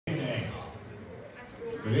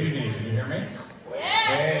Good evening, can you hear me?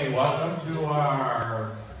 Hey, welcome to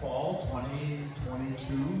our fall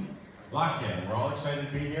 2022 lock-in. We're all excited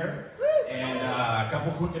to be here. And a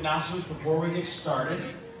couple quick announcements before we get started.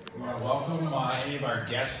 We want to welcome any of our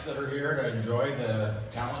guests that are here to enjoy the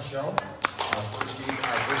talent show, our first event.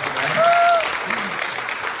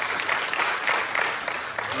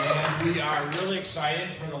 And we are really excited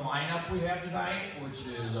for the lineup we have tonight, which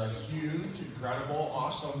is a huge, incredible,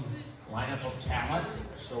 awesome lineup of talent.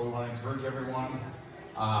 So we want to encourage everyone,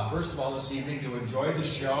 first of all, this evening to enjoy the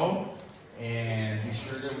show and be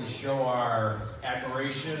sure that we show our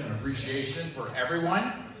admiration and appreciation for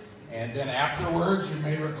everyone. And then afterwards, you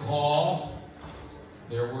may recall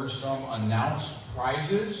there were some announced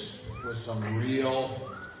prizes with some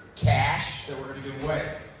real cash that we're going to give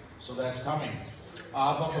away. So that's coming.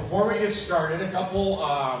 But before we get started, a couple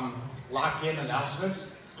lock-in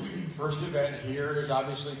announcements. First event here is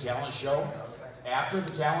obviously talent show. After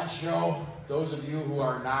the talent show, those of you who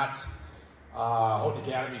are not Houghton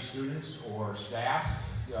Academy students or staff,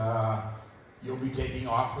 you'll be taking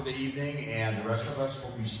off for the evening, and the rest of us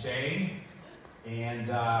will be staying. And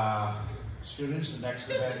students, the next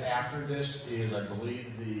event after this is, I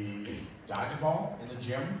believe, the dodgeball in the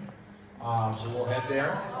gym. So we'll head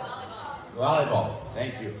there. Volleyball,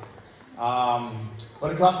 thank you.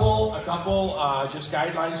 But a couple just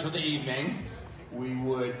guidelines for the evening. We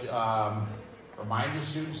would remind the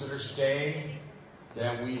students that are staying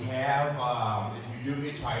that we have, if you do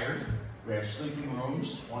get tired, we have sleeping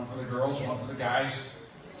rooms, one for the girls, one for the guys,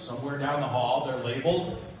 somewhere down the hall. They're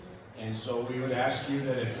labeled. And so we would ask you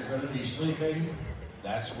that if you're going to be sleeping,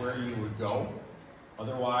 that's where you would go.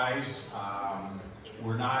 Otherwise,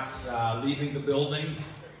 we're not leaving the building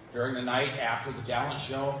during the night after the talent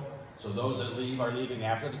show. So those that leave are leaving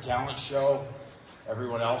after the talent show.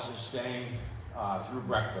 Everyone else is staying through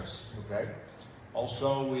breakfast, okay?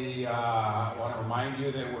 Also, we want to remind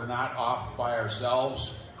you that we're not off by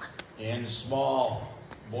ourselves in small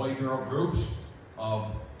boy-girl groups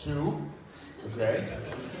of 2, okay?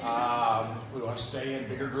 We want to stay in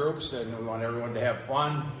bigger groups, and we want everyone to have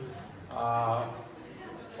fun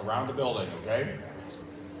around the building, okay?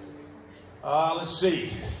 Let's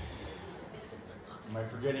see. Am I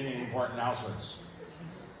forgetting any important announcements?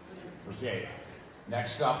 Okay.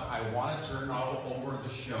 Next up, I want to turn over the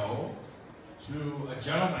show to a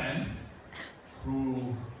gentleman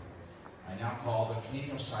who I now call the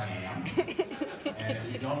King of Siam. And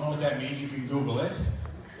if you don't know what that means, you can Google it.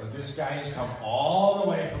 But this guy has come all the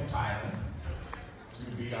way from Thailand to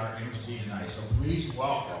be our MC tonight. So please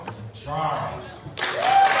welcome Charles.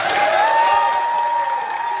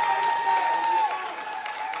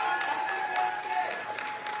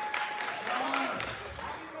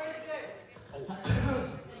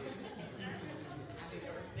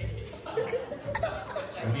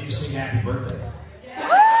 We need to sing happy birthday.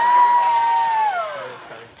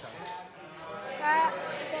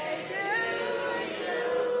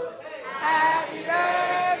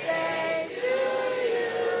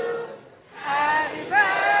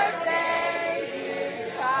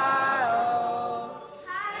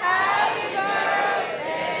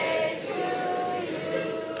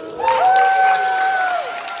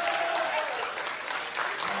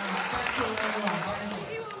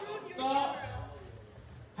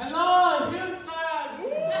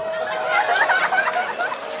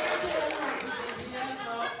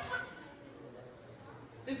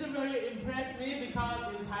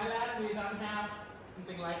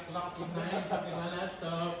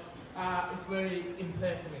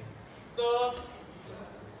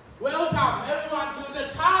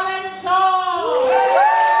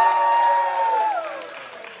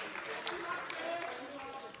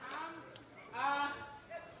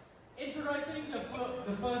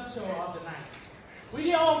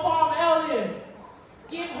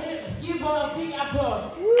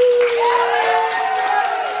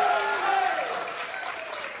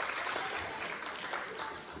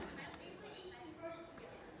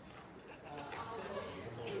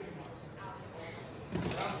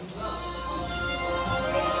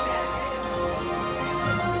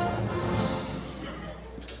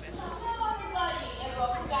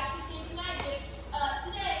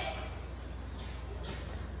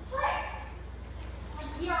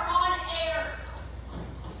 We are on air.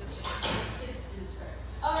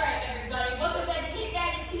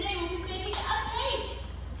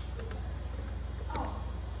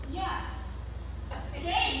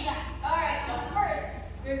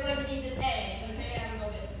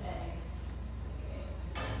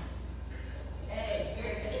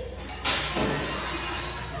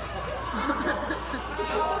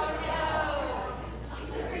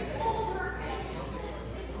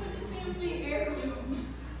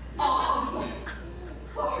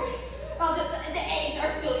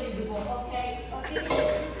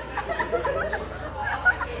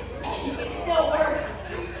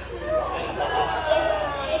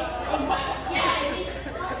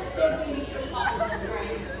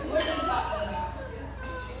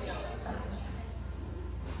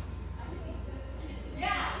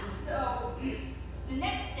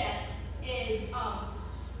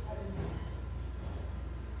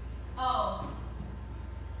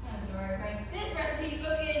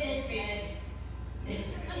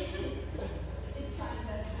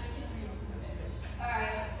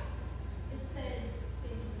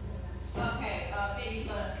 baby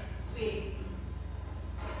soda. Sweet.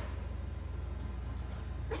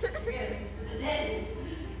 Yes, this is it.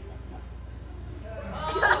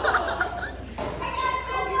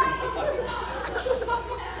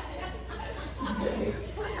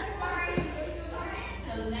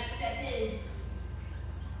 So the next step is,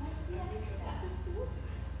 what's the next step?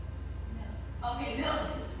 No. Okay, milk.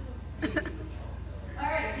 All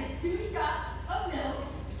right, just 2 shots of milk.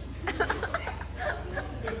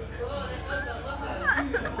 Oh, look.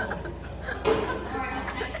 All right,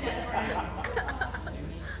 what's the next step, friends?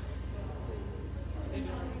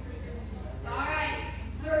 All right,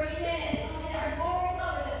 30 minutes. And our boring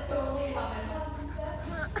over this totally happened.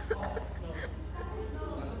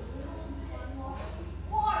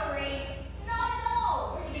 Watery? Not at all.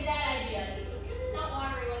 Where did you get that idea? This is not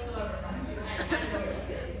watery whatsoever. I know where this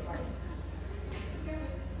is.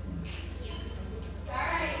 All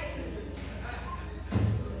right.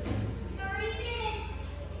 30 minutes.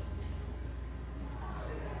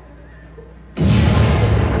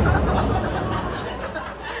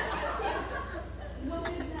 What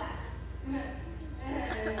is that?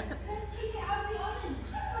 Let's take it out of the oven.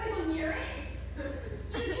 I don't want to go near it.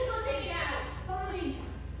 You go take it out. Fine.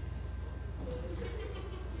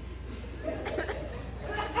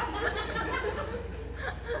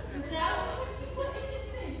 Is it out? What is this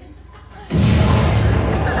thing?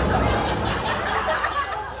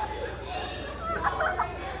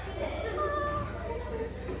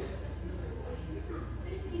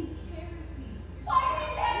 This means kerosene. Why do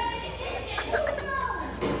we have it in the kitchen?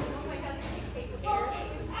 Oh my God, this is cake.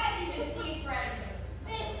 As you can see, friends,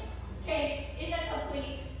 this cake is a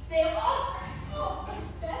complete fail. Oh,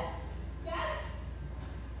 Beth, guys,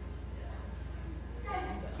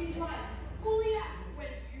 these lights. Fully out.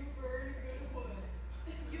 When you burn good wood,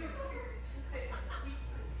 you experience the same sweet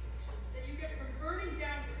sensations that you get from burning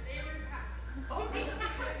down your neighbor's house.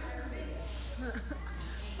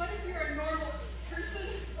 But if you're a normal person,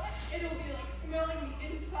 it'll be like smelling the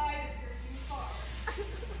inside of your new car.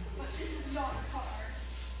 But this is not a car.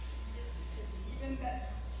 This is even better.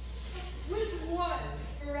 With one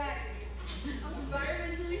variety of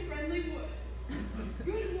environmentally friendly wood.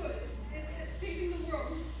 Good wood is saving the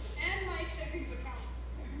world and my checking account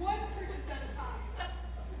 1 purchase at a time.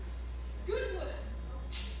 Good wood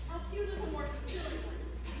helps you live a more fulfilling life.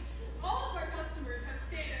 All of our customers have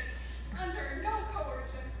stated, under no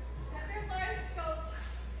coercion, that their lives felt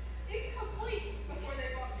incomplete before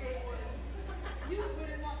they bought good wood. You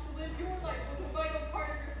wouldn't want to live your life with a vital part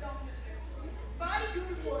of yourself missing. Buy good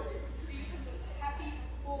wood so you can live the happy,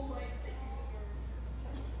 full life that you deserve.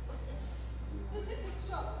 Statistics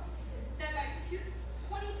show that by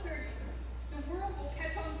 2030, the world will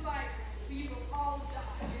catch on fire. We will all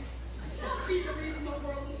die. Don't be the reason the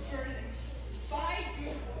world is burning. Buy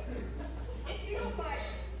good wood. If you don't buy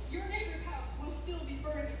it, your neighbor's house will still be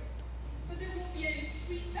burning. But there won't be any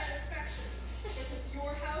sweet satisfaction because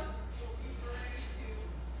your house will be burning too.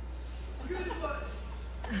 Good wood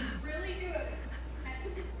is really good and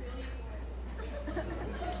it's really good.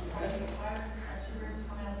 Customers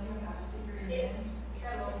come out to your house to your names,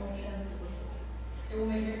 try local shampoo. It will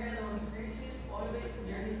make your hair the most greasy, oily,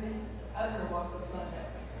 dirty thing ever walk the planet.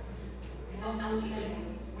 Local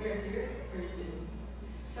shampoo, wear beard for your duty.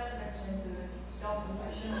 Side effects include scalp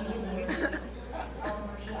infection, scalp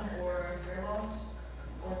infection, or hair loss,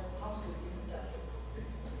 or possibly even death.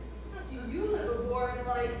 Do you live a boring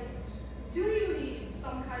life? Do you need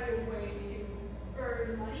some kind of way to earn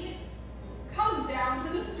money? Come down to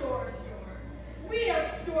the store. We have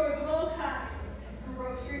stores of all kinds.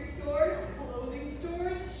 Grocery stores, clothing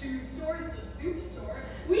stores, shoe stores, the soup store.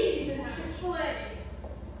 We even have Chick-fil-A.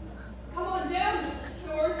 Come on down to the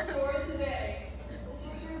store today. The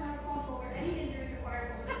store is not responsible for any injuries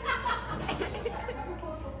required. We're not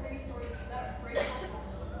responsible for any stores that break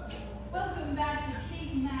laws. Welcome back to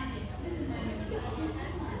Cake Magic. This is Magic.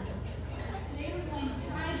 Today we're going to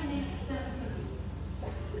try to make some cookies.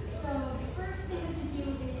 So the first thing we have to do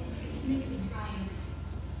is mix some dry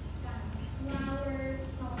ingredients. Some flour,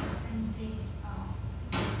 salt, and baking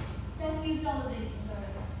soda. Don't use all the baking soda.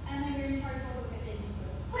 And then you're in charge of a look at baking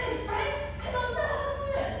soda. Wait, right? I don't know how to do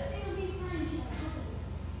this. It would be fun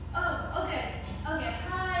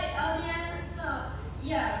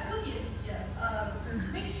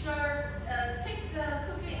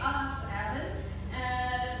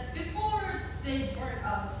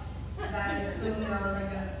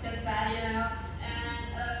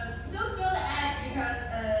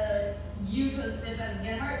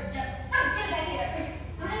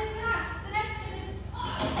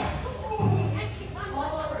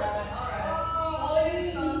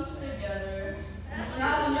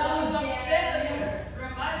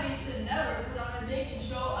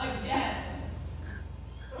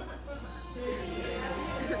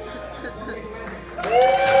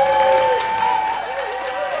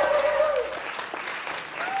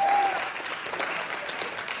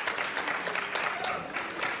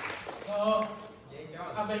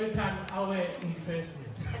but you can always impress me.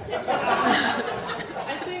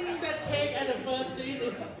 I think the cake at the first seat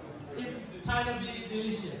is kind of be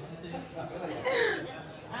delicious, I think.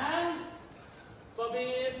 And for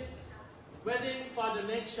me, waiting for the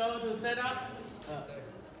next show to set up,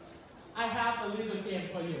 I have a little game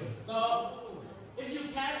for you. So, if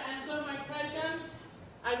you can answer my question,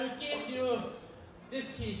 I will give you this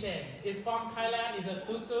keychain. It's from Thailand. It's a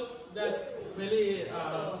tuk-tuk. That's really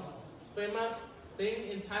famous thing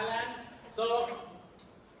in Thailand. So,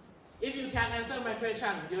 if you can answer my question,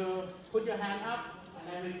 you put your hand up,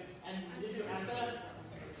 and if you answer,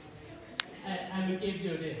 I will give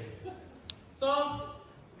you this. So,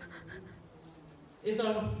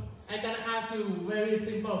 I'm gonna ask you very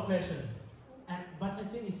simple question, but I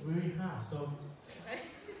think it's very hard. So,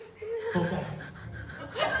 focus.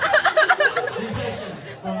 Be patient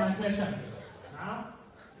for my question. Now,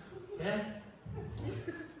 okay.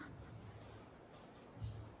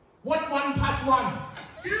 What 1 plus 1?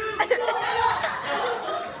 2.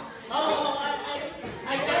 Oh,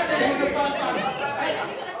 I can't say the first one.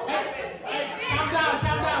 Hey, calm down.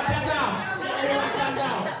 Everyone calm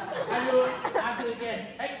down. I will ask you again.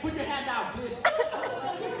 Hey, put your hand down, please.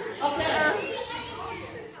 Okay.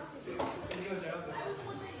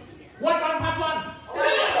 What 1 plus 1? 2.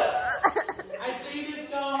 I see this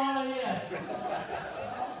girl over here.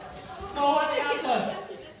 So what's the answer?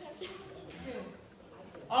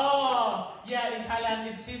 Oh, yeah, in Thailand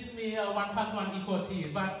it teaches me 1 plus 1 equals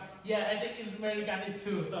 2, but yeah, I think in American it's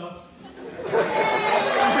 2, so.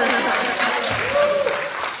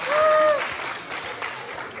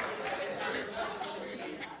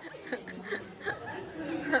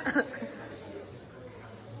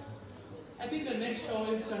 I think the next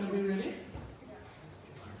show is going to be ready.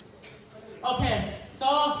 Okay,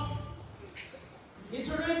 so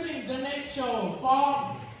introducing the next show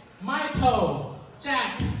for Michael,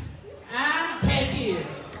 Jack, and Katie.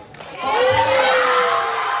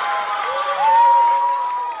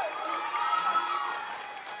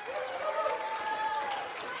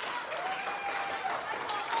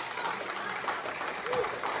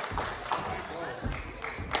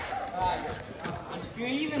 Good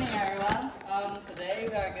evening, everyone. Today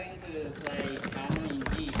we are going to play Piano in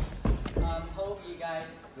D. Hope you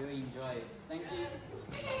guys will enjoy it. Thank you.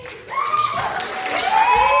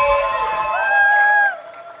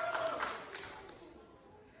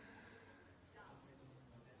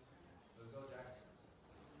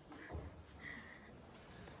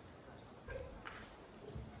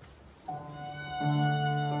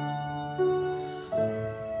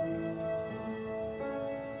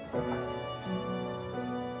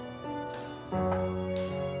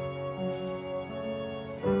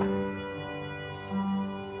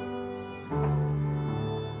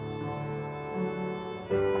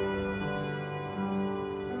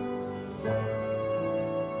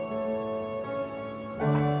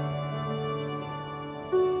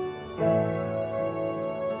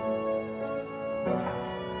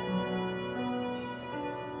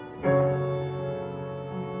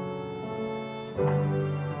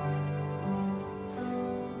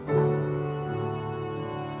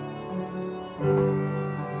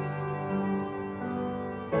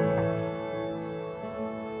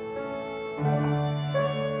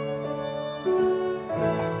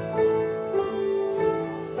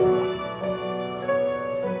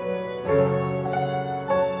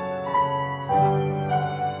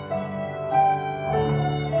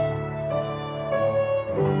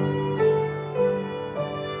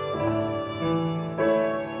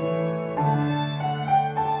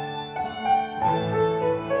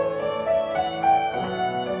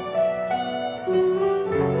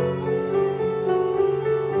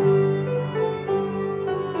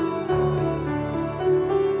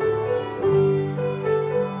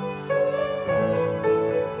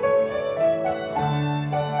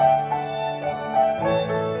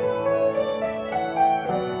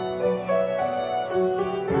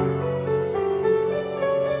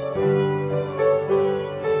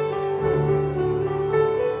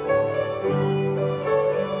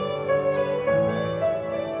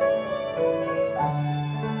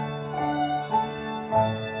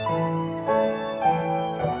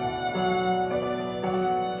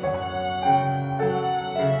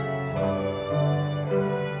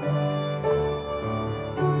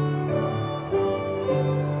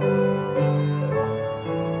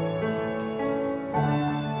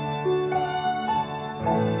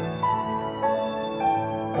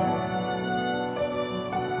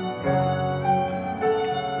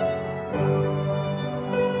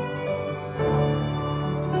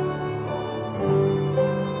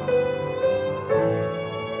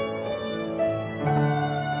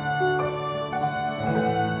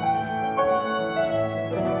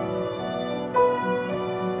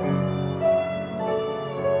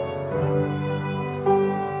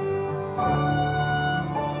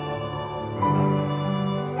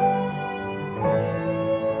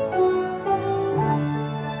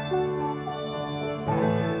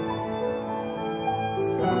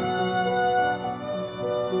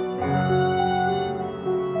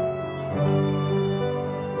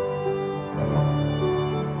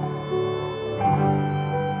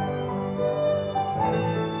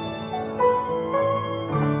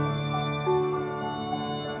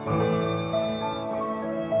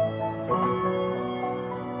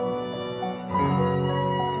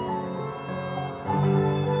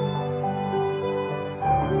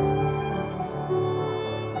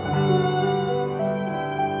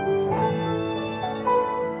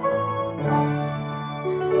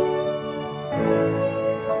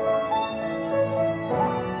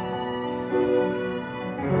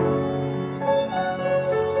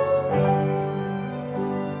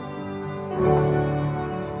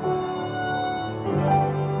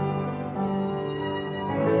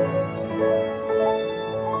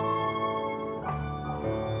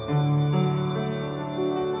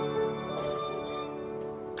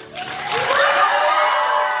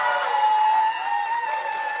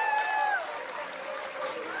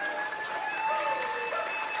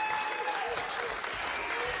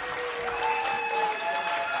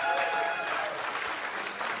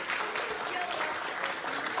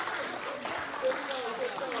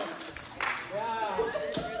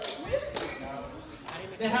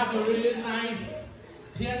 They have a really nice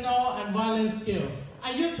piano and violin skill.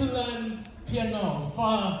 I used to learn piano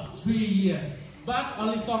for 3 years, but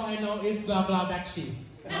only song I know is Blah Blah Backstreet.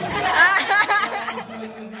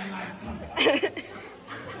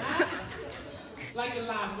 Like the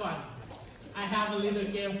last one, I have a little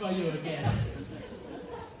game for you again.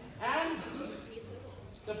 And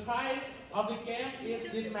the prize of the game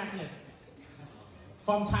is this magnet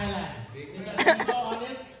from Thailand. If you go on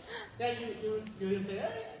it, then you will say, hey,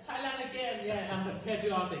 Thailand again. Yeah, I'm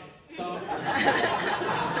patriotic. So.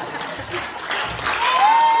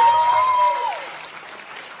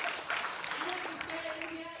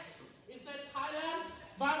 It's Thailand,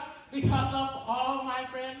 but because of all my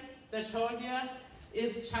friends that showed here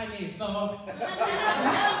is Chinese. So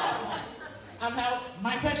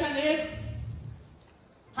my question is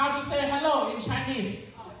how to say hello in Chinese.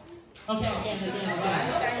 Okay, again.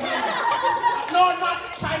 No,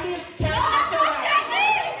 not Chinese. Can't say that.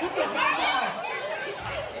 Put your hand down.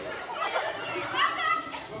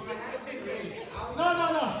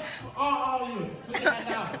 No. All you. Put your hand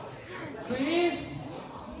down. 3,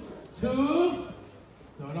 2.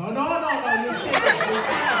 No. You shake it.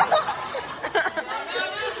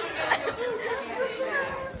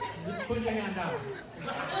 Put your hand down.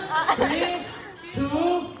 3, 2,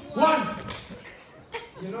 1.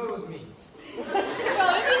 You know it was me.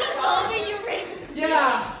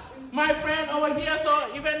 Yeah, my friend over here,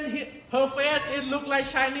 so even her face, it look like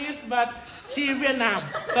Chinese, but she Vietnam.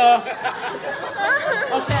 So,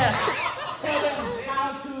 okay. Tell them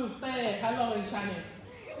how to say hello in Chinese.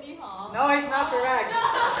 No, it's not correct.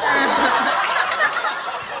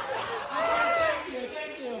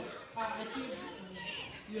 Thank you. I think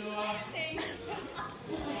you are...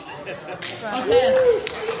 Okay.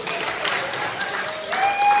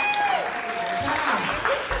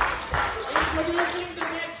 Introducing the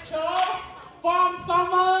next show from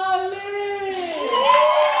Summer Lee.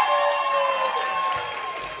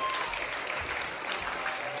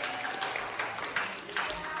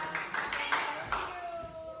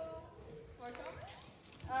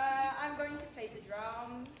 I'm going to play the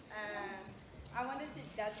drums, and I wanted to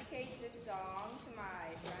dedicate this song to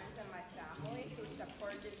my friends and my family who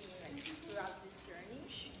supported me throughout this journey.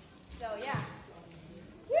 So yeah.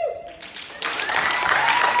 Woo!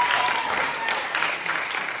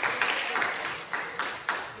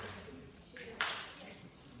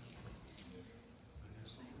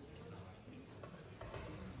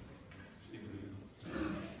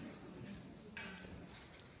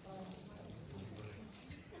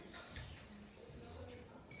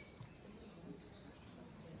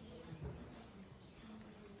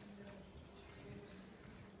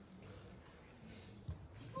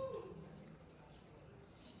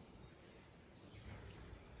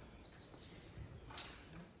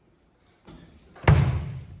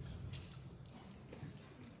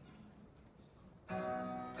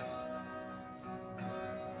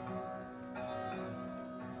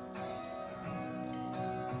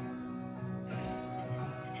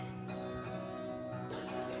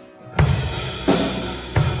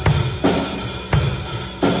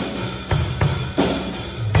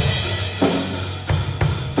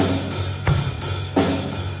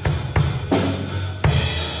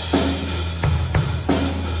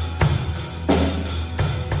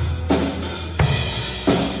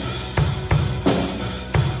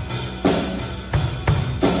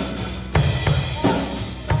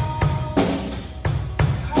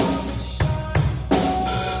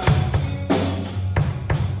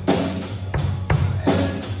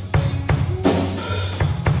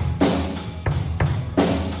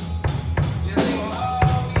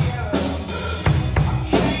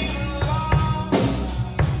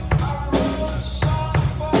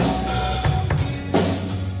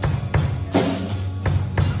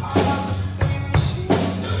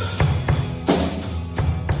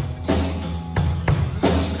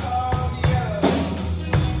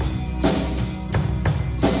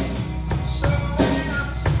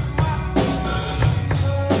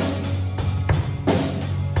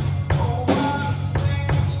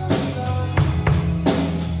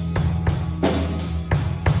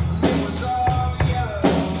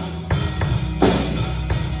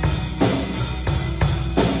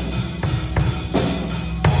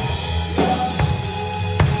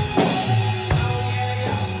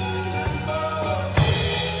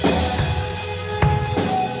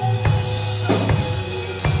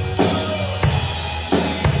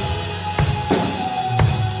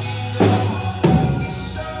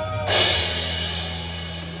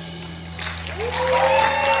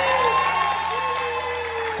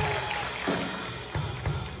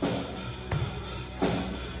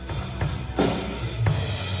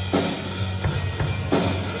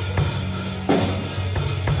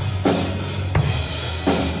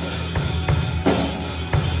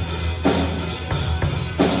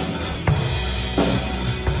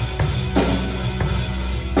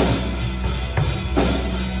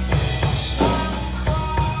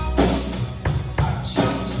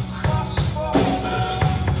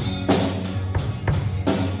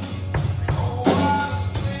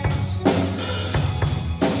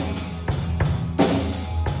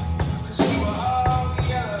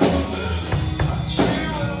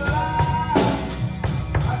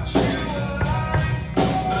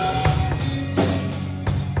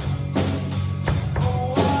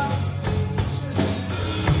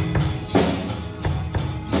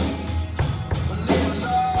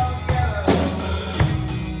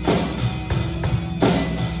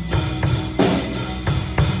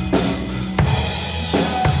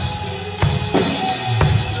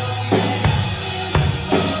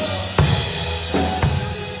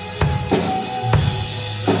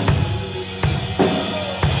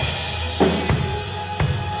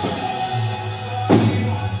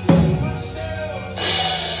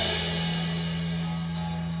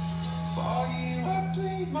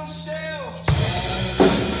 played myself.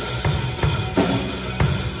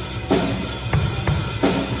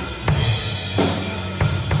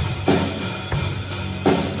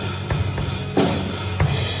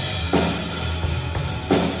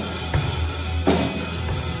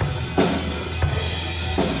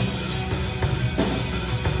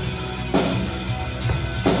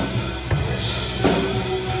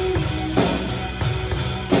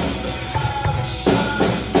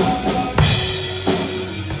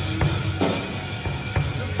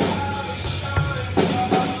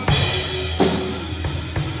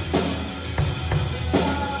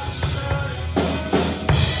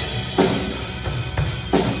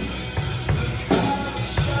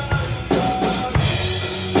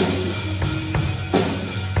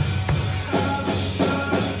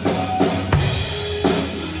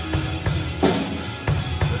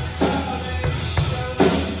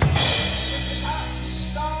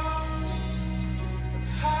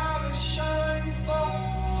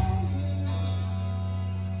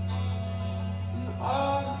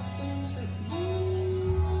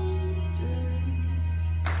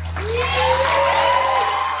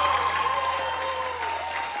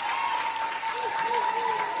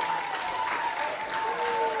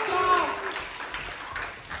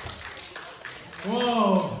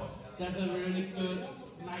 Whoa, that's a really good,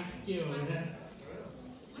 nice skill.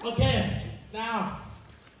 Okay, now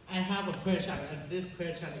I have a question, and this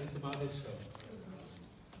question is about this show.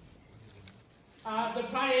 The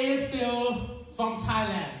player is still from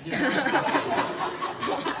Thailand, you know?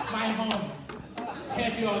 My home,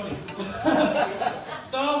 patriotic.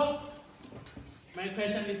 So, my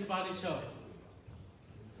question is about the show.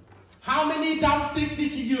 How many drumsticks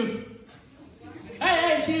did you use?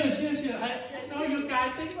 Hey, chill. I know you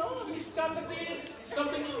guys think, oh, it's gonna be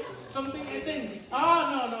something I think.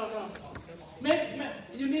 Oh, no. Maybe,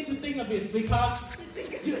 you need to think a bit because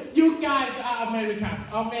you guys are American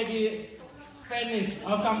or maybe Spanish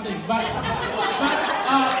or something, but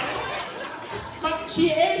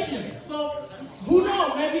she Asian, so who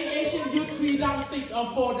knows? Maybe Asian use 3 drumsticks or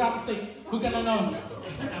 4 drumsticks. Who gonna know?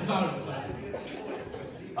 I'm sorry.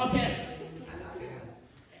 Okay.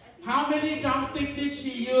 How many drumsticks did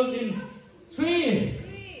she use in 3?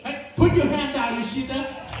 Hey, put your hand down, you cheater.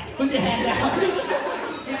 Put your hand down.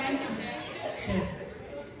 Yes.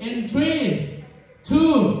 In 3,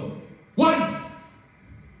 2, 1.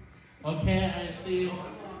 Okay, I see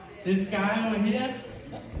this guy over here.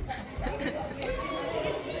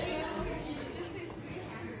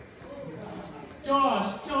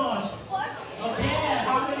 George. Okay,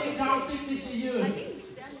 how many drumsticks did she use?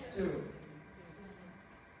 2.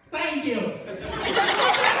 Thank you.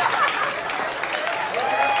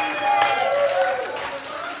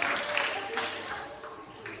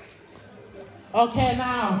 Okay,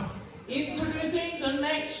 now introducing the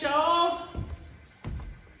next show.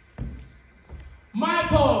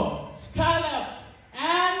 Michael, Skylar,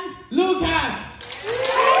 and Lucas.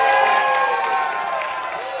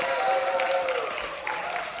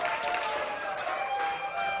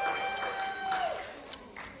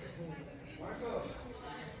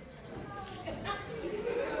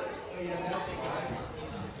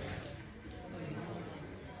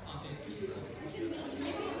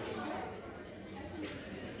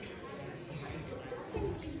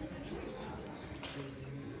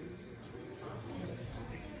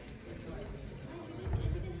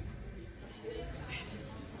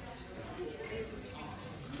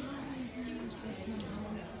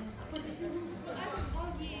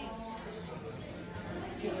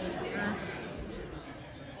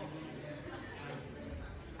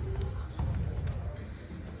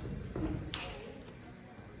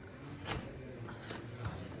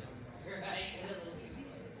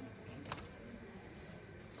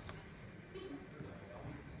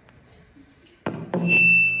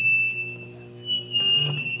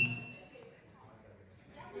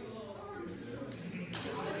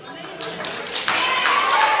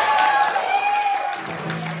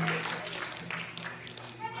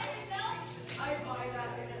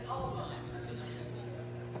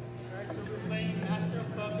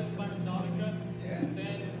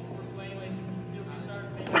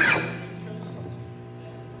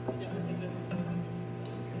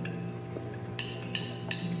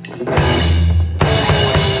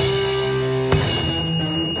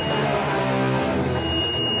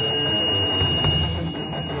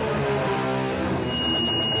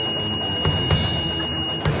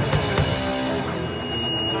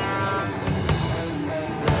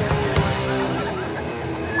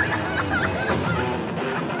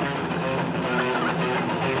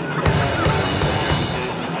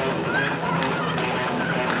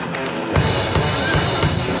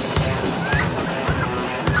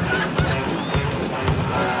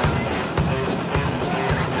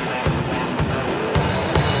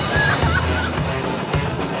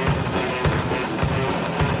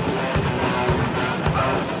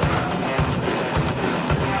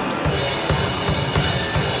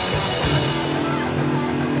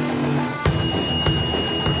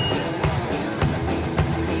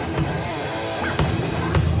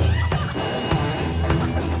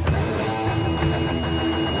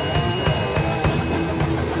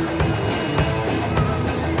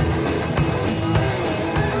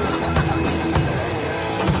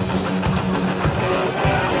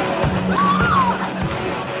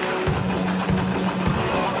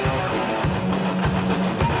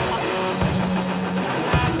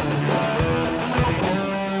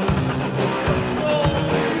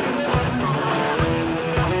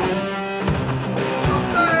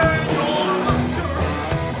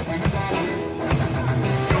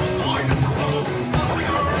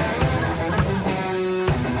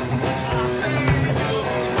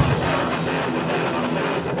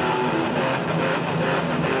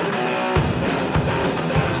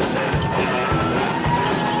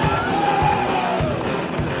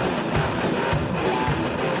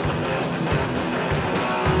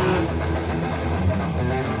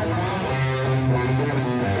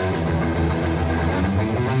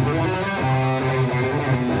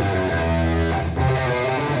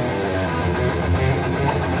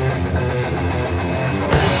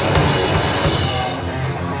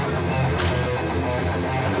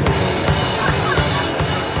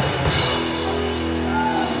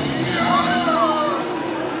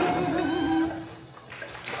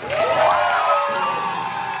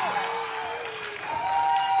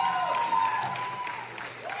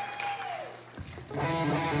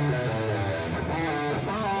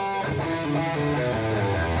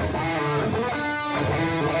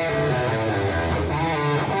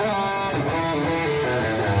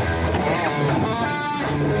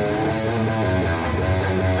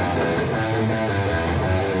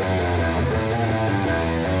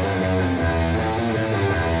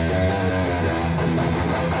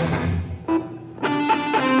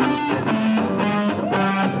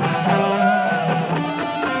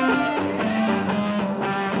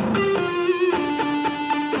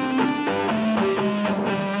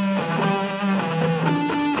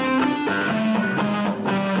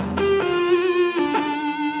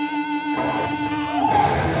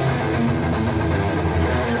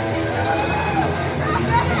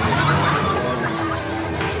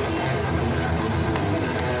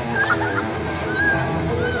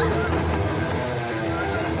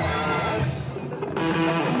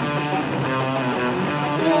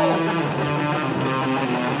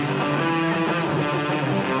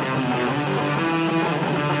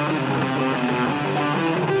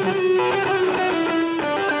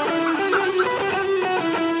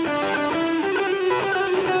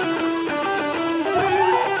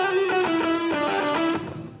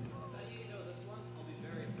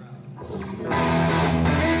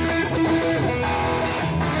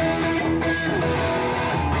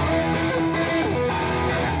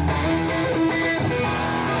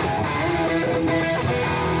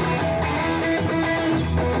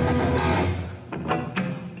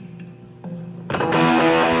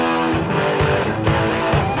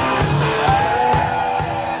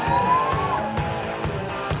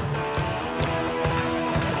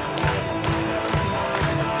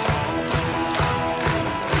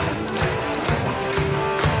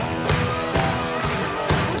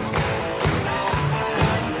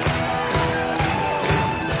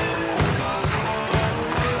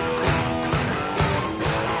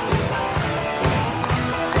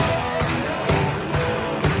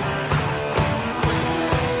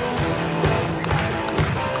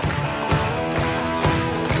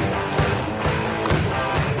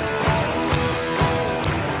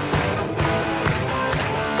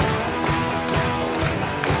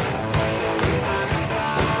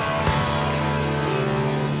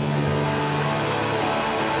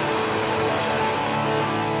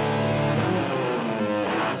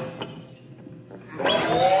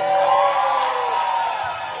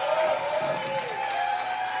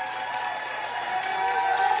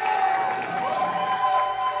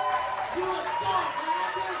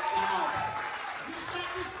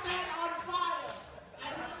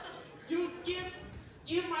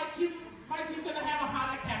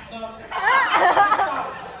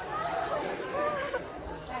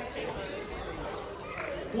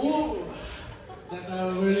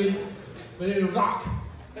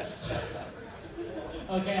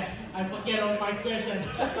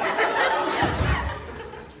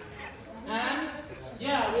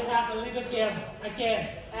 have a little game again.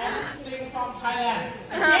 And sing from Thailand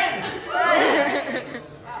again.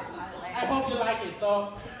 I hope you like it.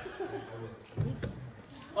 So,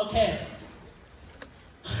 okay.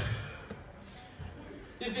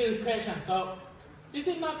 This is a question. So, this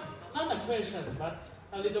is not a question, but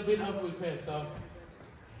a little bit of request. So,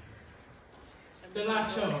 the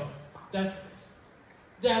last show, there's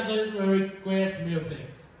a very great music,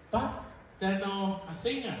 but there's no a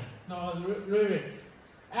singer, no lyric.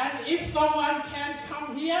 And if someone can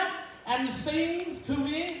come here and sing to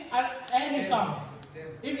me any song,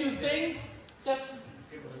 if you sing, just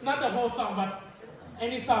not the whole song, but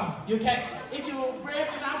any song, you can. If you brave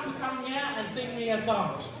enough to come here and sing me a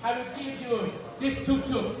song, I will give you this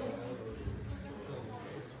tutu.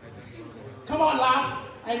 Come on, laugh.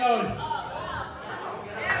 I know it.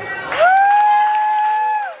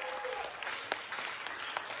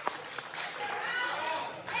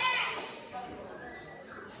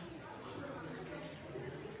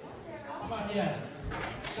 Come on here.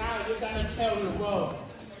 Now you're gonna tell the world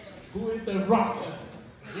who is the rocker.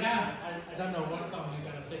 Yeah, I don't know what song you're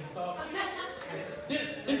gonna sing. So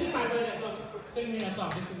this is my birthday, so sing me a song.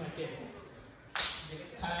 This is my gift.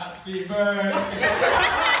 Happy birthday.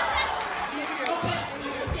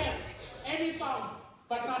 Okay, any song,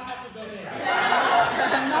 but not happy birthday.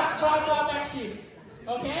 Not Blah Backstreet.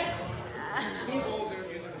 Okay?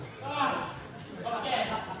 Okay,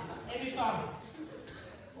 any song.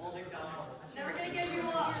 Never gonna give you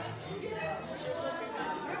up.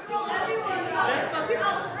 Rickroll everyone, guys.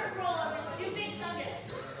 Rickroll everyone. You big chungus.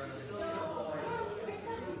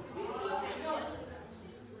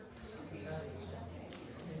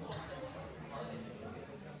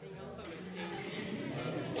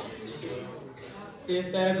 If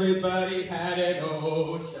everybody had an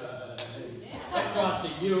ocean across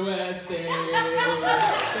the USA, then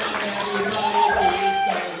everybody be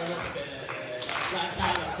surfing like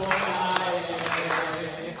California.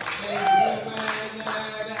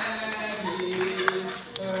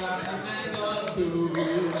 And too,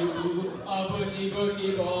 a bushy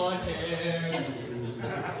blonde hair.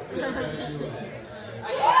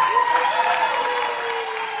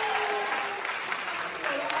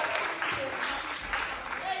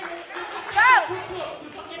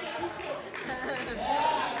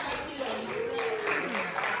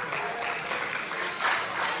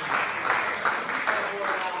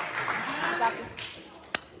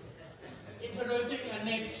 Introducing our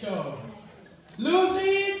next show,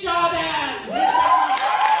 Lucy Jordan.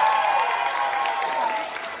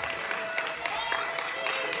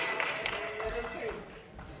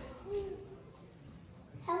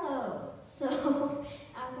 Hello. So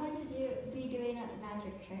I'm going to be doing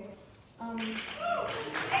magic tricks.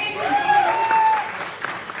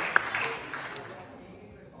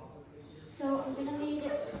 So I'm gonna need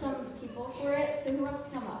some people for it. So who wants to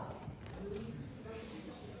come up?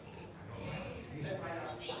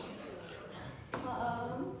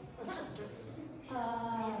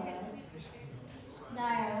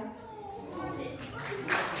 Naira.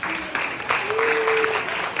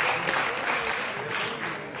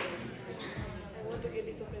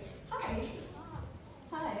 Hi.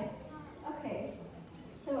 Hi. Okay.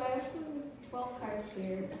 So I have some 12 cards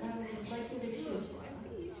here, and I would like you to choose one.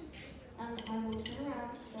 And I will turn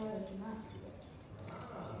around so I do not see it.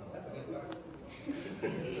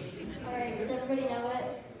 Alright, does everybody know it?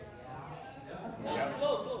 Okay. Yeah,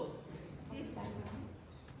 slow.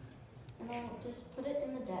 And I'll just put it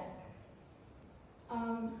in the deck.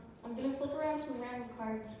 I'm gonna flip around some random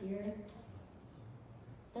cards here.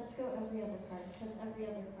 Let's go every other card, because every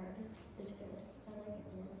other card is good. I like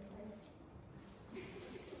every other card.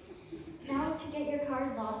 Now to get your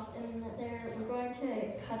card lost in there, we're going to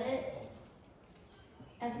cut it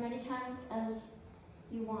as many times as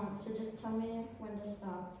you want. So just tell me when to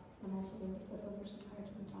stop. I'm also going to flip over some cards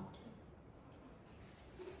on the top too.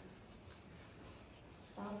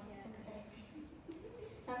 Stop. Okay.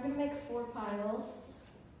 Now I'm going to make 4 piles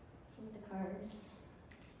with the cards.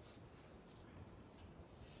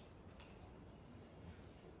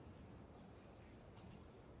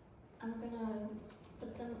 I'm going to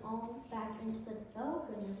put them all back into the, oh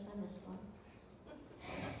goodness, I missed one.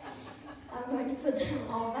 I'm going to put them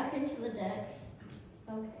all back into the deck.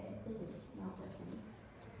 Okay, this is not working.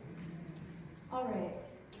 Alright,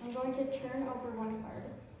 I'm going to turn over 1 card.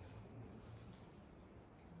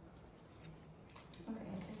 Okay,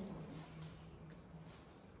 I think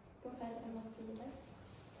go ahead and look through the deck.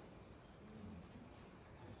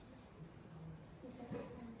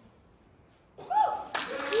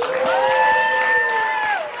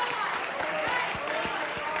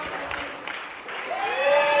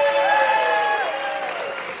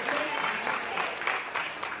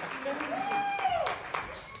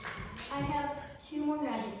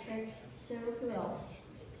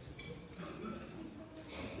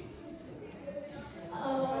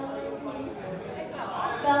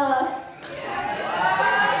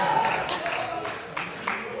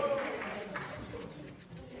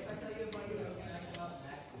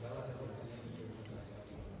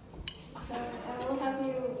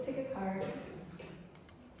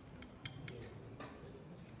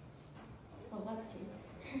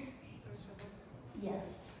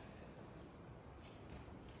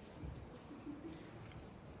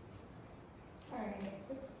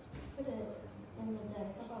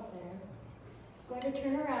 going to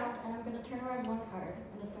turn around, and I'm going to turn around one card,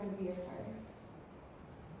 and it's going to be your card.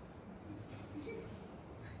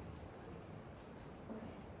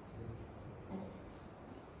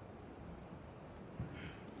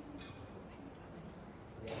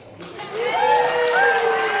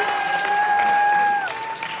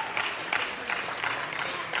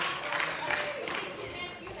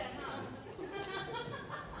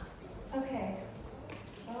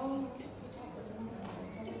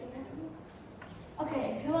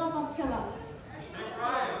 Okay, who else wants to come up?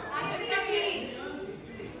 Mr. Key.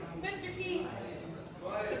 Mr. Key.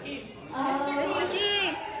 Mr. Key! Mr.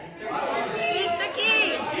 Key! Mr. Key!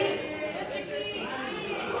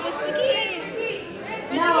 Mr. Key!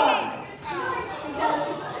 No! Because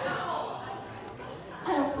I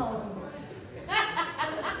don't follow him.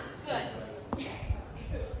 Good.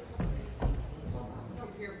 No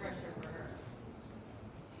peer pressure for her.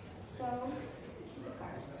 So, choose a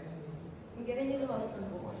card. I'm giving you the most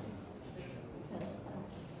simple one. Because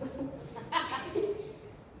I don't.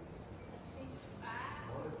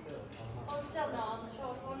 Hold still, Noah. Show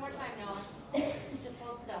us one more time, Noah. Just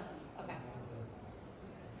hold still. Okay.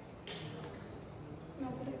 No,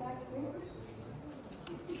 put it back here.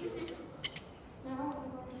 Now I'm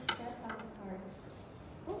going to spread out the cards.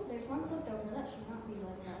 Oh, there's one flipped over. That should not be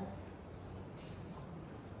like that.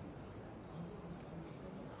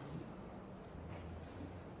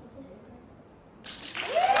 What's this here?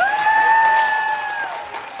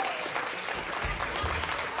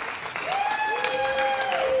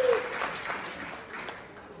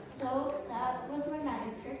 So that was my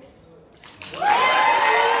magic tricks.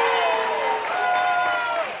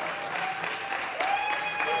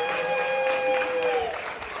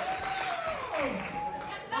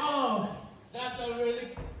 Oh, that's a really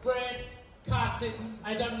great cutting.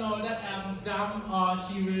 I don't know that I'm dumb or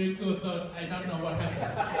she really good, so I don't know what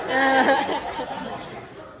happened.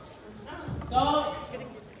 So,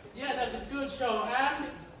 yeah, that's a good show. And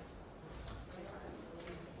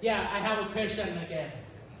yeah, I have a question again.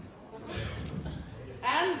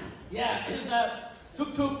 And yeah, it's a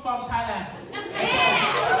tuk-tuk from Thailand.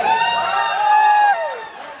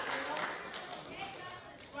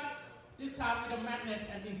 But this time with a magnet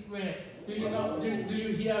and it's red. Do you know? Do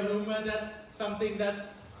you hear a rumor that something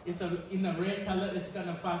that is in a red color is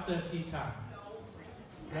gonna faster tea time?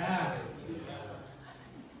 Yeah.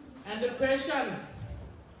 And the question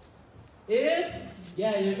is,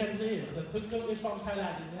 yeah, you can see it. The tuk-tuk is from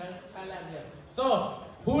Thailand. It's Thailand here. So,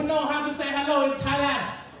 who know how to say hello in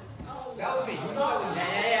Thailand? That would be. Yeah.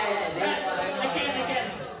 Again.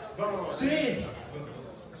 3,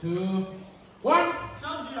 2, 1.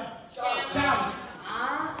 Sham.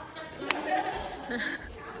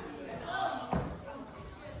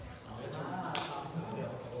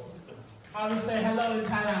 How to say hello in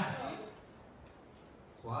Thailand?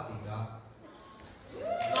 Swadika.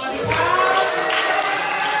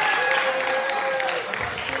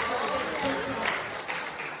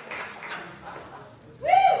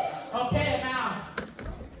 Okay, now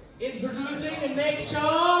introducing the next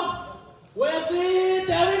show, Wesley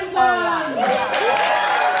Davidson.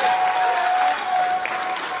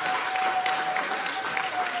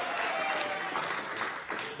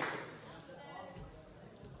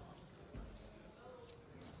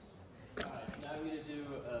 Now I'm going to do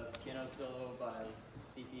a piano solo by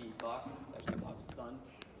C.P. Bach. It's actually Bach's son.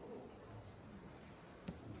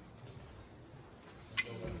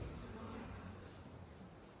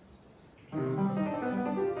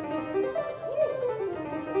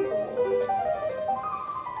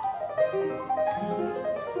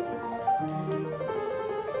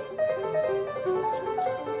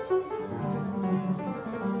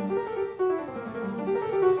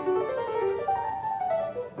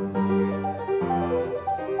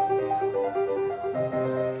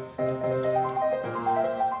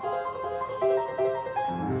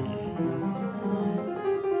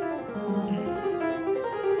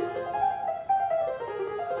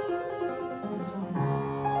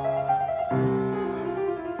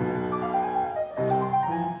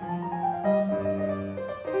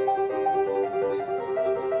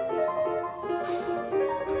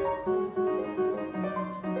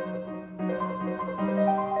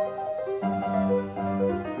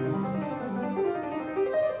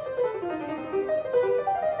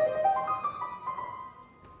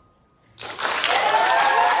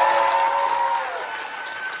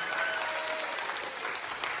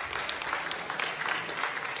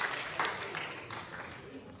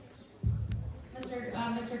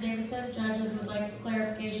 Mr. Davidson, judges would like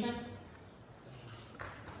clarification.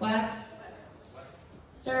 Wes?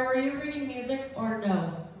 Sir, were you reading music or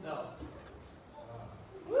no? No.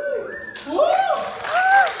 Woo!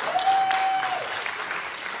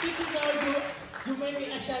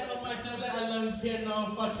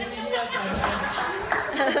 piano for 20 years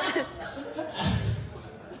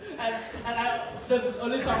and the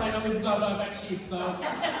only song I know is Blah Blah Black Sheep. So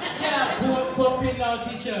yeah, poor piano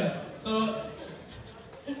teacher. So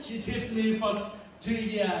she taught me for 3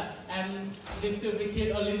 years, and this stupid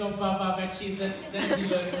kid only know Blah Blah Black Sheep that she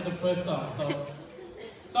learned in the first song. So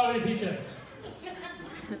sorry, teacher.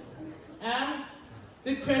 And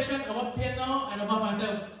the question about piano and about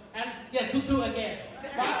myself, and yeah, tutu again.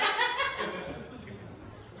 But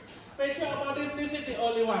special about this is the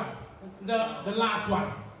only one, the last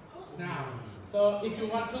one. Now, so if you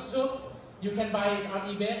want tutu, you can buy it on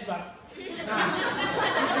eBay. But now, if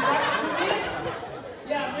you want it to be,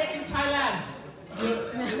 yeah, made in Thailand. You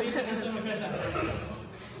need to answer my question.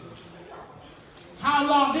 How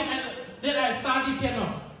long did I study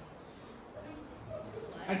piano?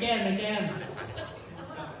 Again.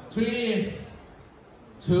 3,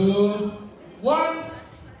 2, 1.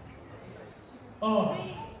 Oh,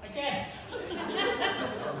 again.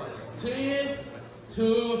 3,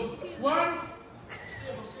 2, 1.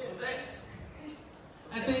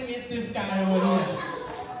 I think it's this guy over here.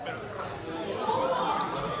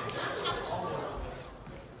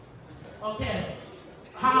 Okay.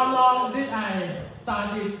 How long did I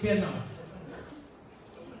study piano?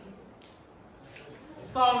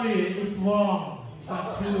 Sorry, it's wrong.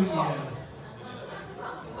 For 2 years.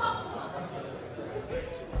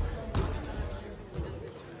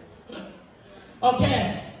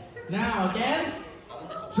 Okay, now again.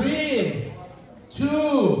 3, 2,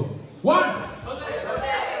 1.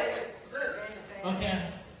 Okay.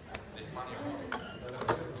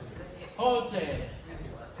 Jose.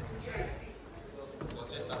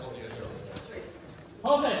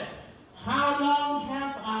 Jose, how long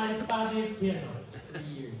have I studied piano? 3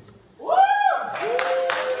 years. Woo!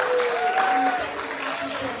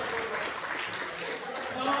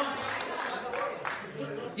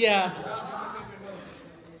 Yeah.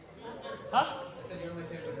 Huh? I said you're my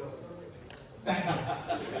favorite host. Thank you.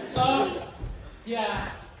 So, yeah.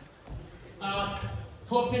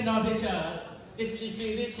 Poor piano teacher, if she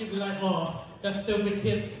see this, she'd be like, oh, that stupid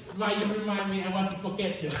kid, why you remind me, I want to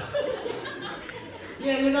forget you.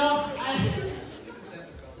 Yeah, you know,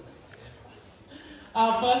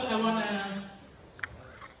 first I want to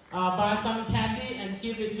buy some candy and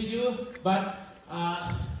give it to you, but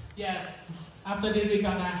yeah, after this we're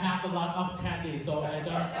gonna have a lot of candy, so I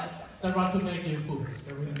don't want to make you food.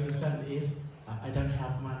 The real reason is I don't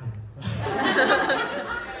have money.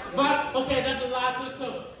 But okay, that's a lot to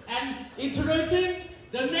talk. And introducing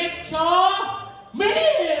the next show, me!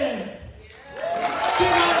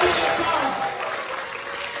 Give us the applause.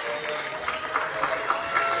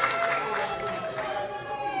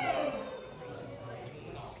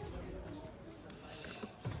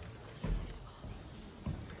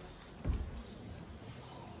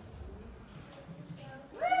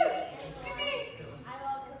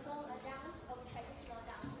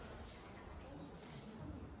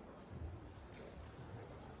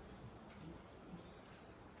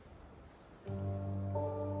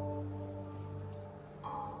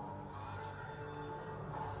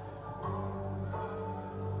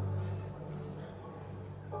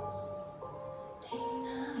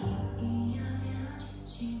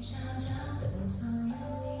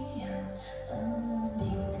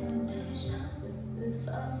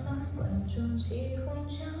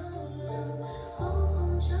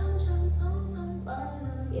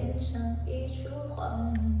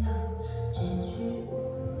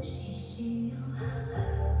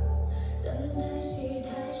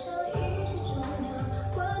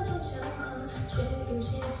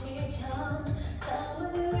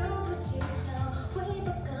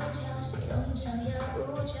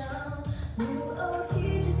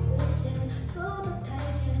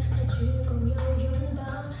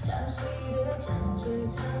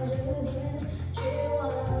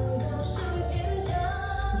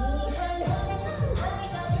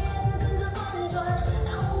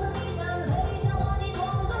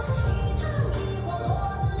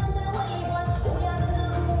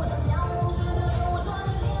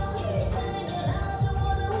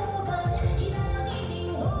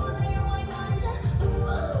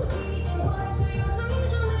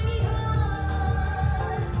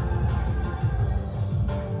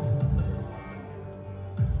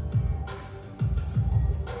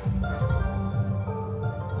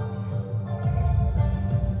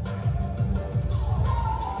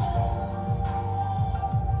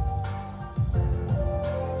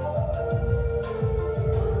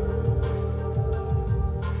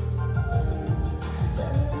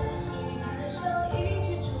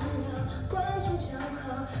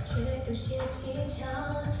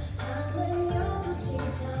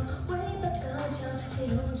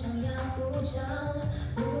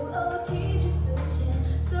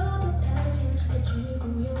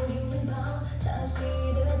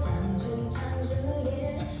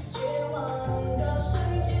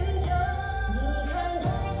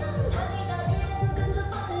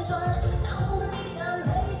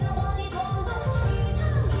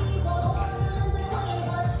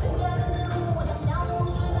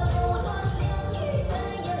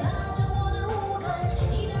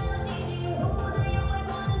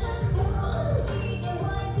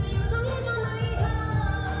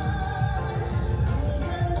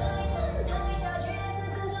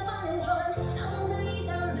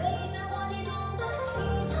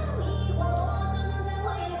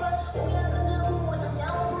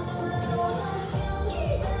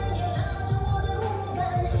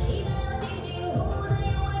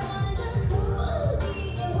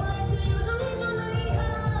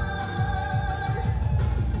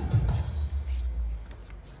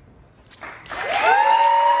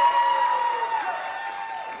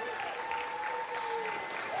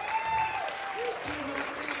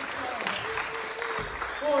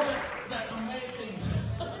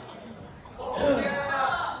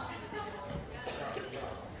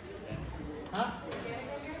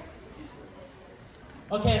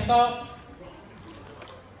 so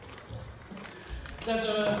there's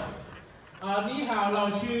a 你好老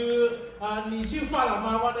师你去发了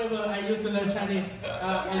吗 whatever I used to learn Chinese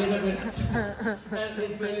a little bit and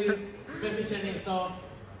it's really basic Chinese so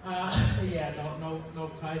yeah no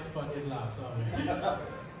price for this law sorry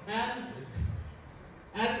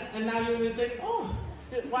and now you will think oh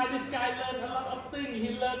why this guy learned a lot of things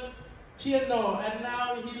he learned piano and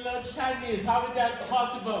now he learned Chinese how is that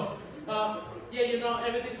possible yeah you know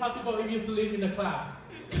everything possible if you sleep in the class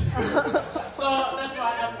so that's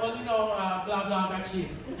why I only know blah blah backseat.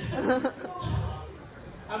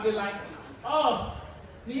 I'll be like, oh,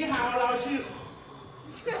 你好老师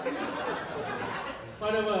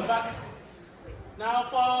whatever. But now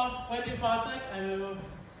for 24 seconds, I will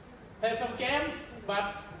play some game.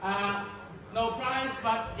 But no prize.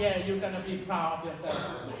 But yeah, you're gonna be proud of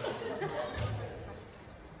yourself.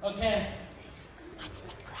 Okay.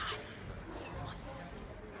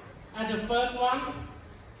 And the first one.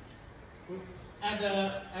 At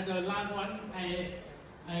the last one,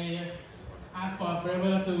 I asked for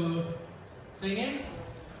Trevor to sing it,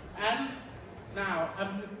 and now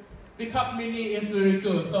because Minnie is very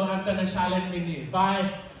good, so I'm gonna challenge Minnie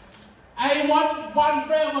by I want one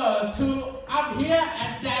Trevor to up here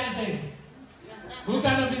and dancing. Who's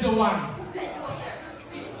gonna be the one?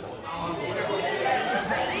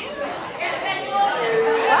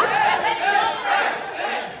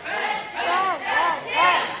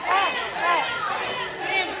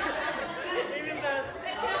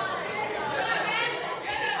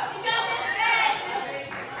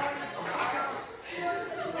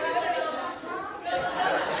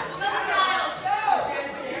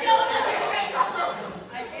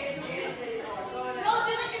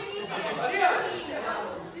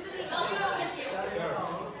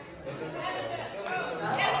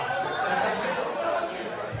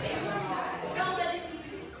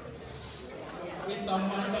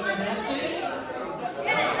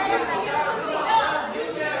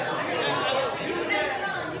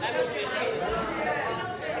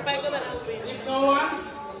 If no one,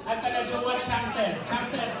 I'm gonna do what Chang said. Chang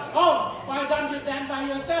said, oh, why don't you dance by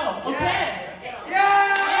yourself? Okay. Yeah.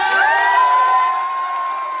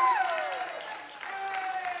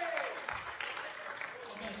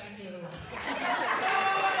 Okay, thank you.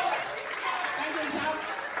 Thank you, Chang,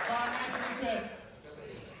 for a nice request.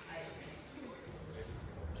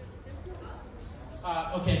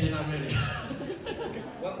 Okay, they're not ready.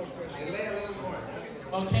 One more question. Delay a little more.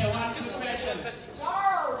 Okay, one more question.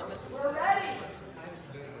 Charles, we're ready.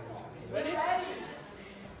 Ready?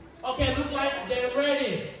 Okay, look like they're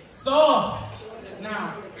ready. So,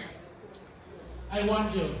 now, I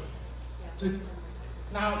want you to,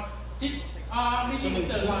 now, meeting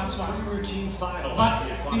is the last one, routine file but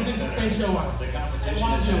this is a special one. I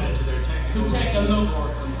want you to take a look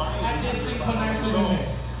at this synchronized movement.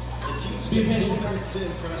 Be patient. To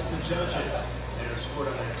impress the judges and are scored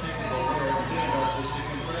on their technical merit and artistic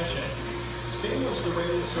impression. Spain was the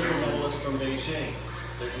reigning silver medalist from Beijing.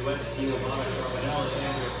 Their duet team of Ana Carbonell and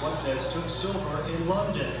Andrea Fuentes took silver in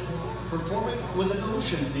London. Performing with an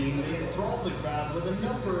ocean theme, they enthralled the crowd with a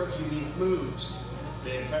number of unique moves.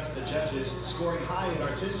 They impressed the judges, scoring high in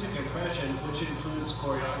artistic impression, which includes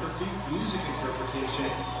choreography, music interpretation,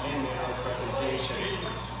 and manner of presentation.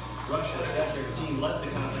 Russia's ethnic team led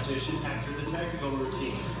the competition after the technical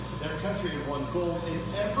routine. Their country had won gold in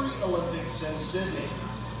every Olympics since Sydney.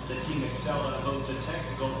 The team excelled on both the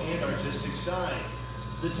technical and artistic side.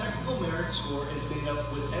 The technical merit score is made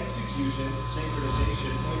up with execution,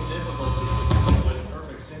 synchronization, and difficulty. With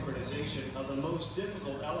perfect synchronization of the most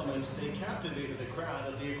difficult elements, they captivated the crowd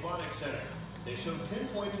at the Aquatic Center. They showed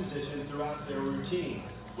pinpoint position throughout their routine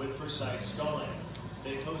with precise sculling.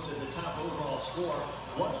 They posted the top overall score,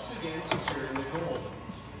 once again securing the gold.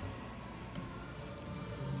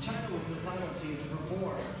 China was the final team to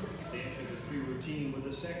perform. They entered the free routine with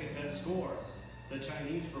the second best score. The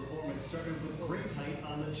Chinese performance started with great height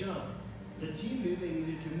on the jump. The team knew they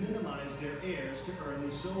needed to minimize their airs to earn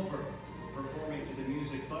the silver. Performing to the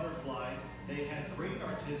music Butterfly, they had great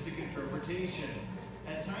artistic interpretation.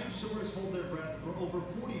 At times, swimmers hold their breath for over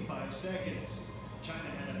 45 seconds. China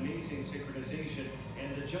had amazing synchronization,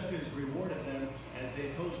 and the judges rewarded them as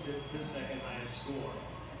they posted the second highest score.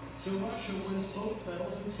 So Russia wins both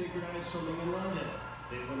medals in synchronized swimming in London.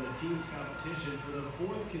 They won the team's competition for the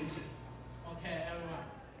fourth consecutive. Okay, everyone.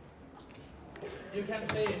 You can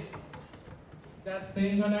see that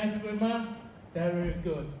synchronized swimmer, they're very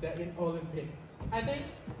good. They're in Olympic. I think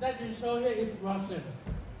that you show here is Russian.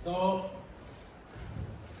 So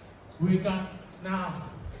we're gonna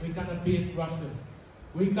beat Russian.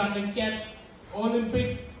 We're gonna get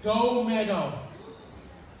Olympic gold medal.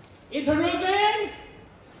 Introducing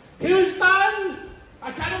Houston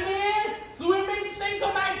Academy Swimming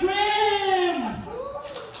Single My Dream.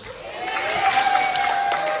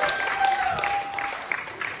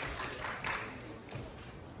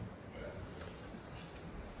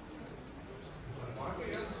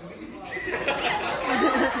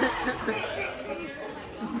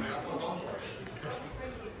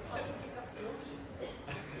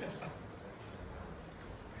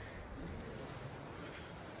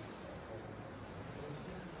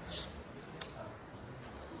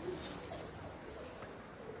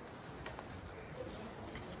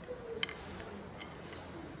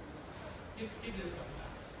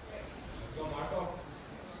 Go, Marco.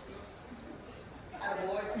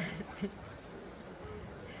 Attaboy.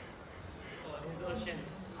 His ocean.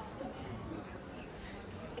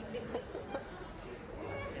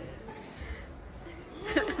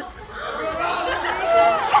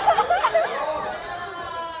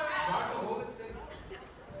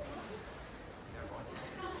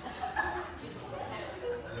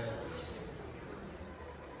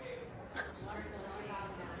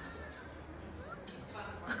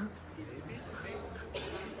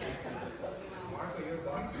 Marco, you're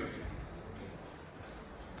gone.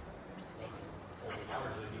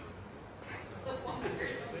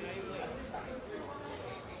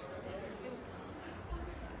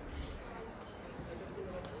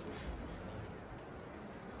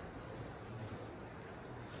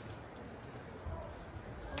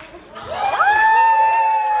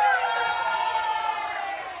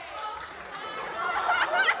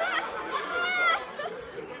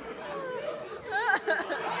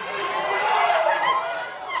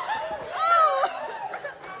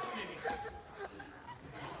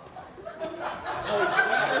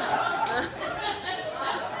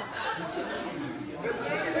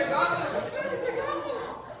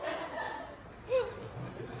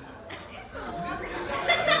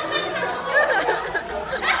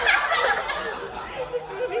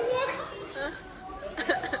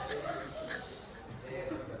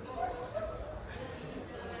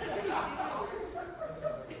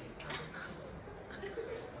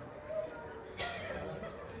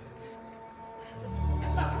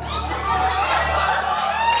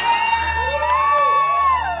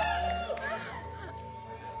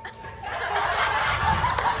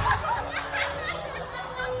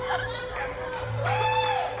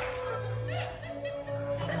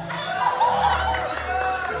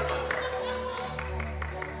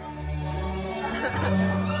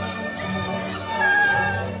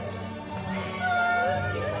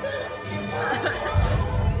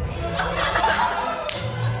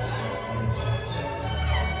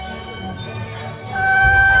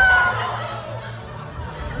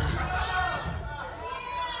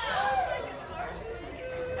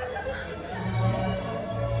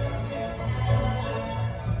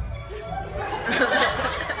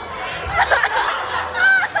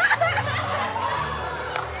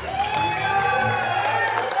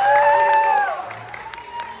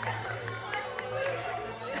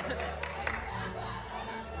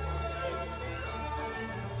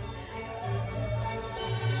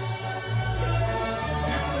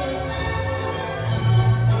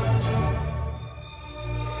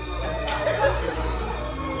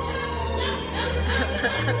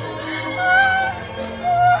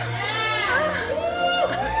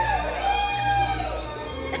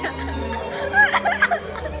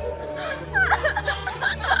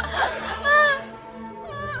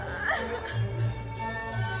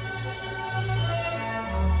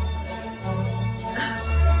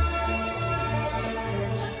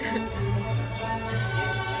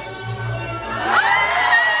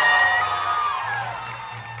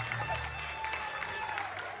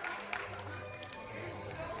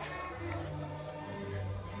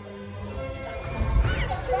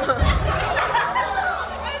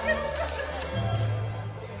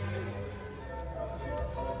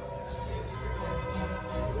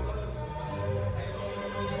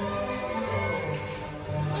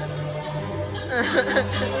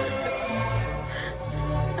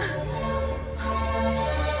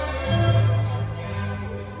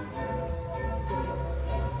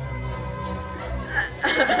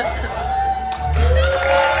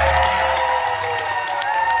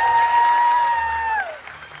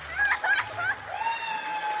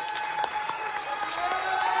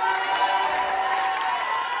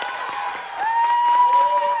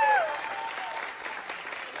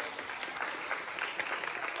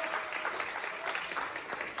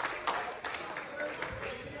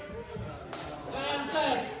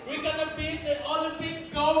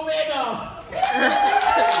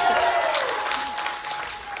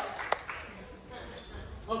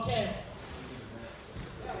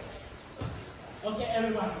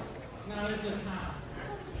 everyone, now is the time.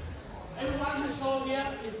 Everyone who show here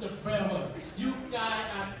is the braver. You guys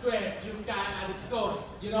are great. You guys are the goat.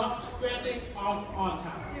 You know, great thing on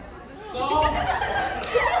time. So,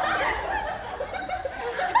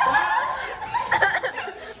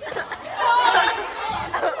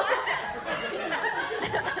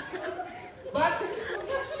 but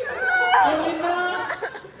the winner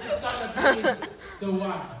is gonna be the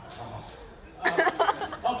one.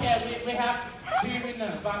 Okay, we have 3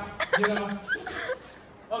 winners, but you know.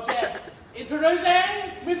 Okay, introducing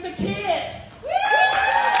Mr. Kid.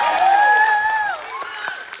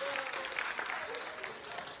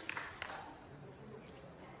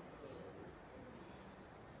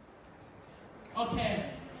 Okay,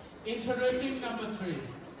 introducing number 3.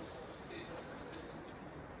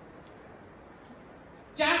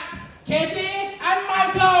 Jack, Katie, and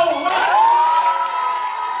Michael.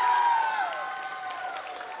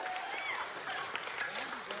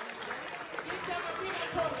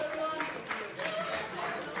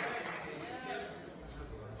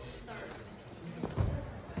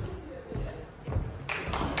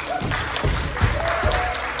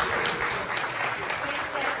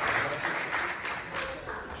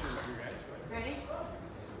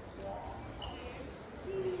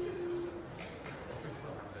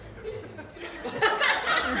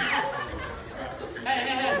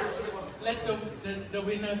 Let the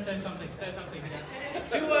winner say something. Say something.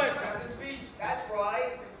 Yeah. 2 words. That's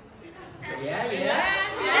right. Yeah.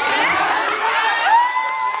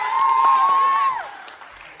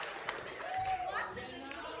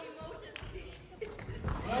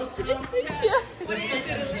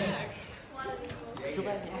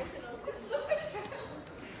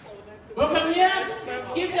 Welcome here.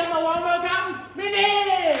 Give them a warm welcome.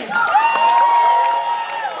 Minnie.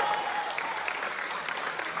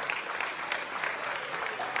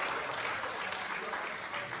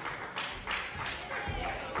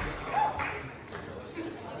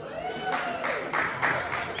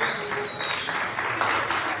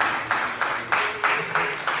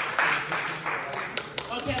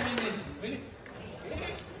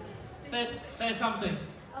 Say something.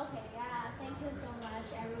 Okay, thank you so much,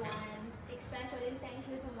 everyone. Especially thank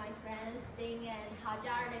you to my friends, Ding and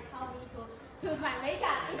Hajar. They call me to put my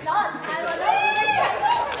makeup. If not, I will not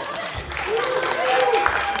do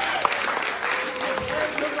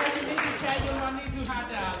You need to share your money to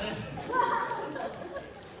Hajar.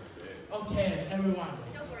 Okay, everyone.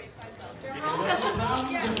 Don't worry,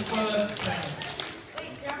 Welcome to the first round.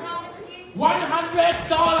 Wait, drum roll, Mr. King. $100.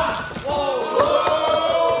 Whoa.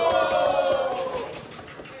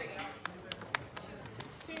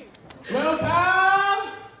 Welcome,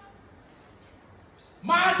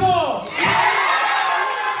 Michael.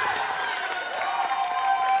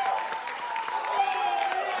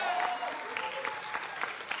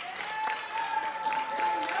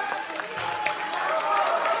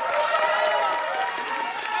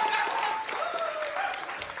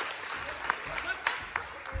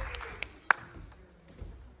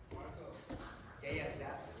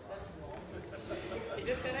 Is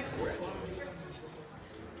it connected?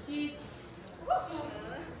 Jeez.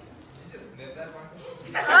 Just snip that one.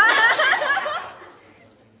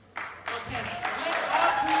 Okay, let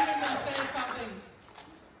all 3 winners say something.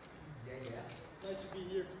 Nice to be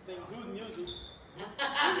here playing good music.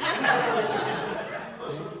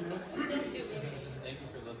 Thank you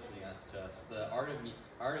for listening to us. The art of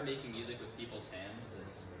making music with people's hands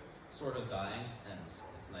is sort of dying, and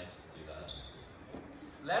it's nice to do that.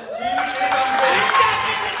 Left team say something.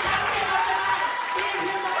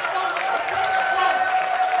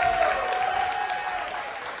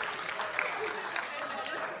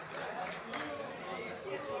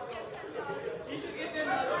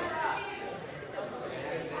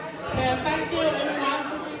 Thank you everyone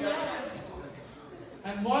for being there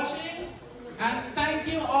and watching, and thank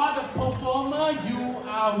you all the performers. You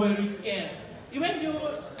are very guests. Even you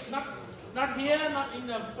not here, not in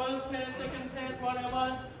the first place, second place,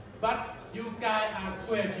 whatever, but you guys are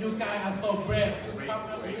great. You guys are so brave to come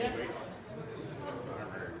over here.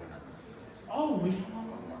 Oh, we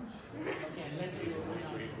okay. Let's do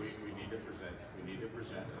We need to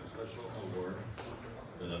present a special award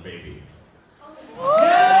to the baby.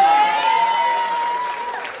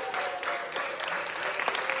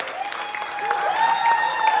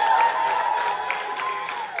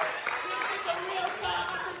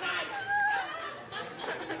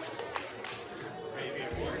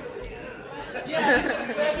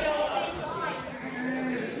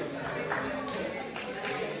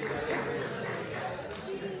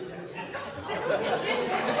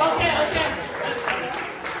 Okay.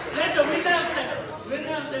 Let the winner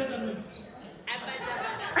say something.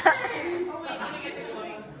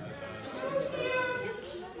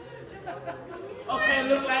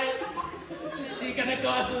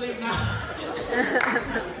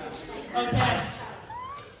 Okay.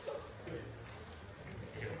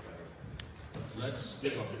 Let's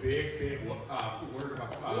give a big word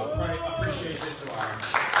of appreciation to our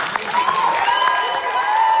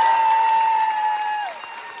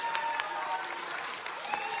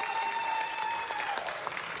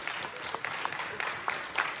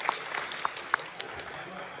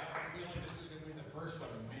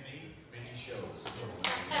shows.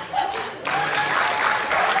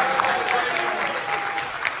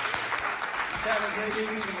 Have a great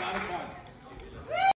evening and a lot of fun.